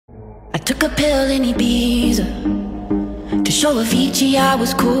took a pill in Ibiza to show Avicii I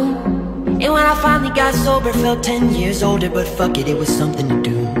was cool. And when I finally got sober, felt 10 years older. But fuck it, it was something to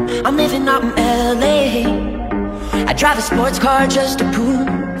do. I'm living out in LA. I drive a sports car just to prove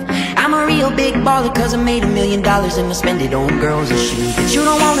I'm a real big baller, cause I made $1 million and I spend it on girls and shoes. But you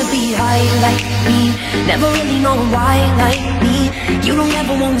don't wanna be high like me, never really knowing why like me. You don't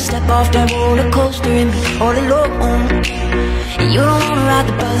ever wanna step off that roller coaster and be all alone. And you don't wanna ride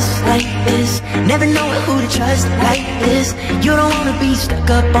the bus like this, never knowing who to trust like this. You don't wanna be stuck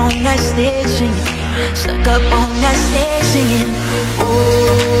up on that stage singing, stuck up on that stage singing.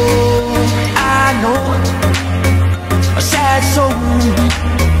 Oh, I know a sad soul,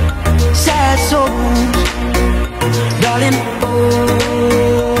 sad souls, darling,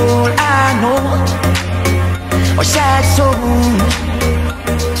 all I know are sad souls,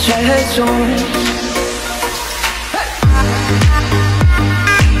 sad souls.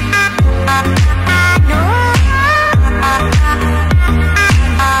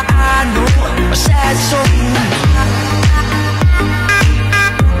 I know a sad soul.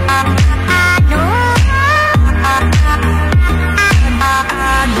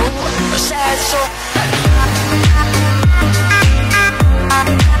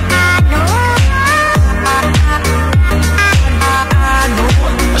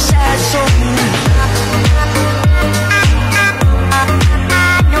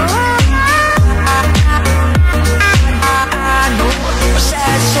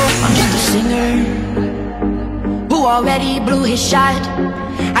 Already blew his shot.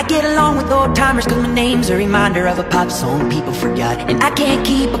 I get along with old timers cause my name's a reminder of a pop song people forgot. And I can't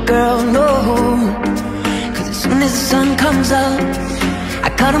keep a girl, no, cause as soon as the sun comes up I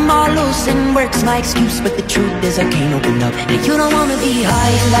cut them all loose and work's my excuse. But the truth is I can't open up. And you don't wanna be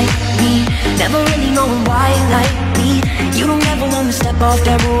high like me, never really knowing why like me. You don't ever wanna step off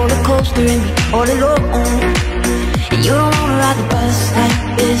that roller coaster and be all alone. And you don't wanna ride the bus like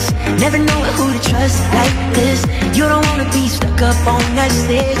this, never knowing who to trust like this. You don't wanna be stuck up on that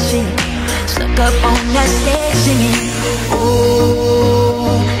stage singing, stuck up on that stage singing.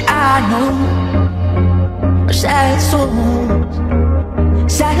 Oh, I know a sad soul,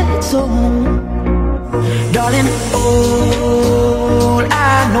 sad soul, darling, all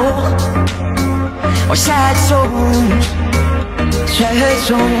I know are sad souls, sad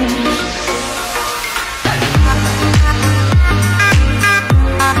souls.